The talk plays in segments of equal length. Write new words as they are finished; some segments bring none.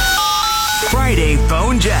Friday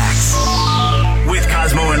Phone Jacks with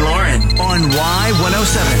Cosmo and Lauren on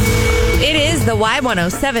Y107. It is the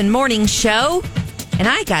Y107 morning show, and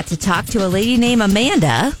I got to talk to a lady named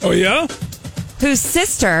Amanda. Oh, yeah? Whose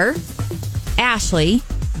sister, Ashley,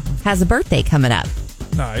 has a birthday coming up.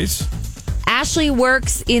 Nice. Ashley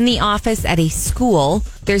works in the office at a school.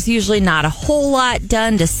 There's usually not a whole lot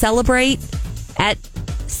done to celebrate at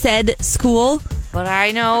said school, but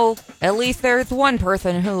I know at least there's one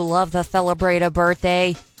person who loves to celebrate a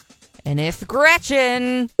birthday, and it's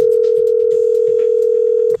Gretchen.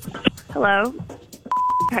 Hello.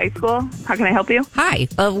 High school. How can I help you? Hi,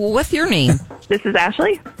 what's your name? This is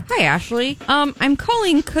Ashley. Hi, Ashley. I'm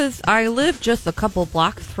calling because I live just a couple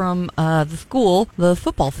blocks from the school, the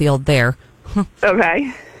football field there.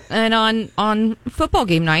 Okay. And on football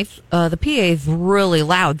game nights, the PA is really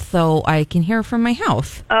loud, so I can hear from my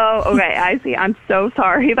house. Oh, okay. I see. I'm so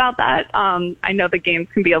sorry about that. I know the games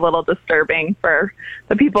can be a little disturbing for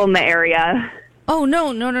the people in the area. Oh,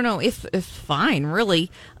 no. It's fine,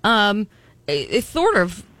 really. It's sort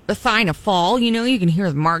of a sign of fall. You know, you can hear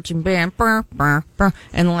the marching band, burr, burr, burr,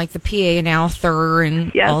 and like the PA announcer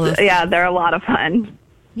and all this. Yeah, they're a lot of fun.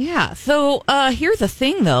 Yeah, so here's the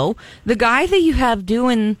thing, though. The guy that you have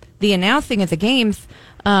doing the announcing at the games,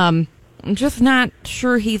 I'm just not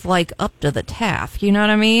sure he's, like, up to the task. You know what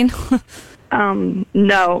I mean?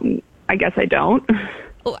 No, I guess I don't.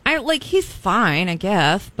 He's fine, I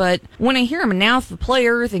guess, but when I hear him announce the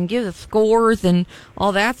players and give the scores and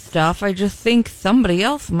all that stuff, I just think somebody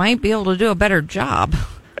else might be able to do a better job.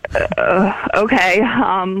 Okay.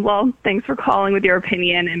 Well, thanks for calling with your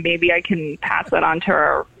opinion, and maybe I can pass that on to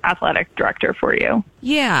our athletic director for you.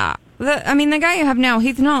 Yeah. The guy you have now,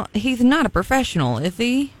 he's not a professional, is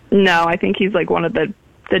he? No, I think he's like one of the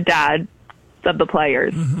dads of the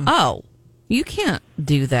players. Mm-hmm. Oh, you can't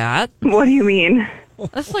do that. What do you mean?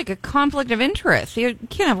 That's like a conflict of interest. You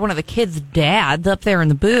can't have one of the kids' dads up there in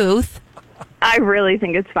the booth. I really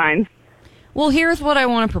think it's fine. Well, here's what I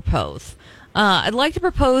want to propose. I'd like to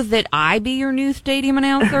propose that I be your new stadium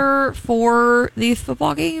announcer for these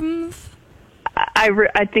football games.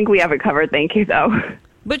 I think we have it covered. Thank you, though.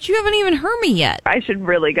 But you haven't even heard me yet. I should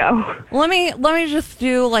really go. Let me just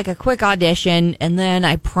do like a quick audition, and then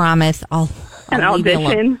I promise I'll An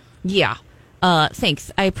audition? Yeah.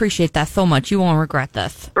 Thanks. I appreciate that so much. You won't regret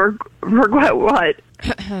this. Regret what?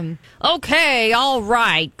 Okay, all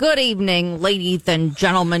right. Good evening, ladies and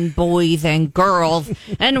gentlemen, boys and girls,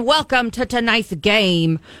 and welcome to tonight's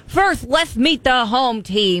game. First, let's meet the home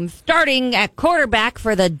team, starting at quarterback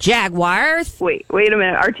for the Jaguars. Wait a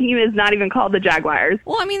minute. Our team is not even called the Jaguars.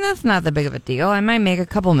 Well, that's not that big of a deal. I might make a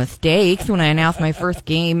couple mistakes when I announce my first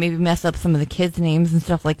game, maybe mess up some of the kids' names and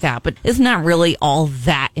stuff like that, but it's not really all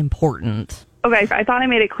that important. Okay, I thought I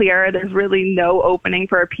made it clear there's really no opening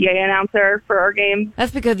for a PA announcer for our game.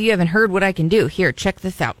 That's because you haven't heard what I can do. Here, check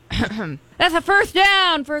this out. That's a first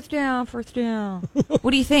down.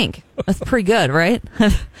 What do you think? That's pretty good, right?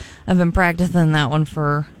 I've been practicing that one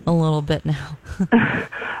for a little bit now.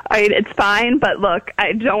 It's fine, but look,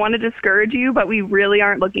 I don't want to discourage you, but we really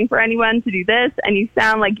aren't looking for anyone to do this, and you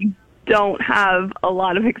sound like you don't have a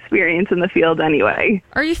lot of experience in the field anyway.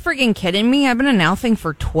 Are you freaking kidding me? I've been announcing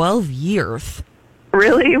for 12 years.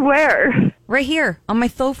 Really? Where? Right here, on my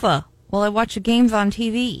sofa, while I watch the games on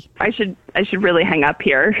TV. I should really hang up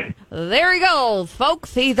here. There he goes,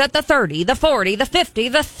 folks. He's at the 30, the 40, the 50,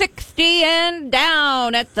 the 60, and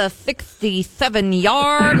down at the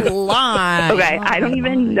 67-yard line. Okay, I don't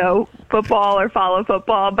even know football or follow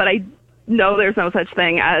football, but I know there's no such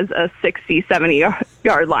thing as a 60,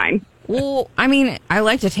 70-yard line. Well, I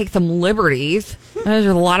like to take some liberties. There's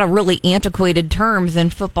a lot of really antiquated terms in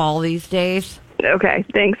football these days. Okay,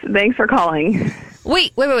 thanks for calling.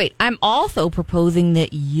 Wait. I'm also proposing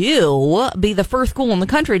that you be the first school in the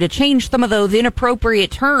country to change some of those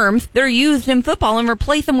inappropriate terms that are used in football and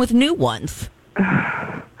replace them with new ones.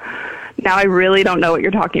 Now I really don't know what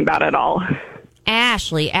you're talking about at all.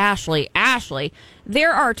 Ashley.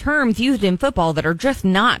 There are terms used in football that are just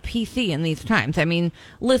not PC in these times.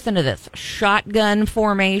 Listen to this. Shotgun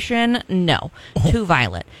formation? No. Too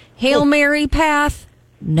violent. Hail Mary pass?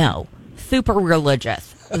 No. Super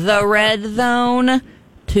religious. The red zone?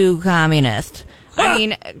 Too communist.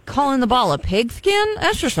 Calling the ball a pigskin?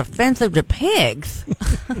 That's just offensive to pigs.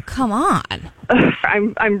 Come on.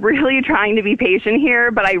 I'm really trying to be patient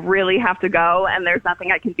here, but I really have to go, and there's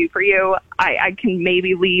nothing I can do for you. I can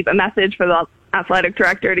maybe leave a message for the athletic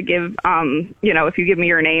director to give, if you give me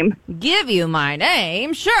your name. Give you my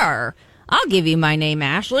name? Sure. I'll give you my name,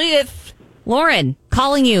 Ashley. It's Lauren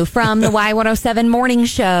calling you from the Y107 morning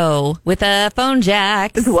show with a phone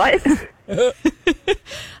jack. What?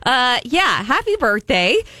 Yeah, happy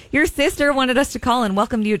birthday. Your sister wanted us to call and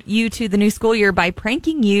welcome you to the new school year by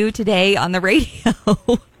pranking you today on the radio.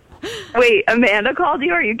 Wait, Amanda called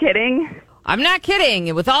you? Are you kidding? I'm not kidding.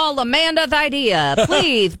 It was all Amanda's idea.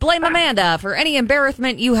 Please blame Amanda for any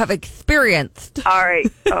embarrassment you have experienced. All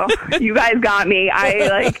right. Oh, you guys got me.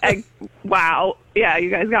 Wow. Yeah, you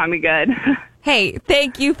guys got me good. Hey,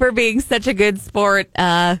 thank you for being such a good sport.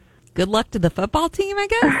 Good luck to the football team, I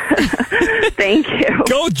guess. Thank you.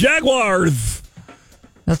 Go Jaguars!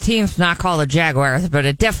 The team's not called the Jaguars, but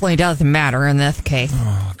it definitely doesn't matter in this case.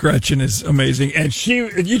 Gretchen is amazing. And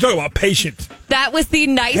you talk about patient. That was the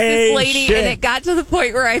nicest lady, and it got to the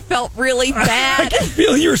point where I felt really bad. I can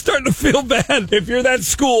feel you were starting to feel bad. If you're that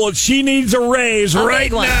school, she needs a raise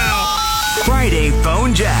right now. Friday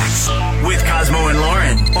Phone Jacks with Cosmo and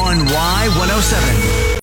Lauren on Y107.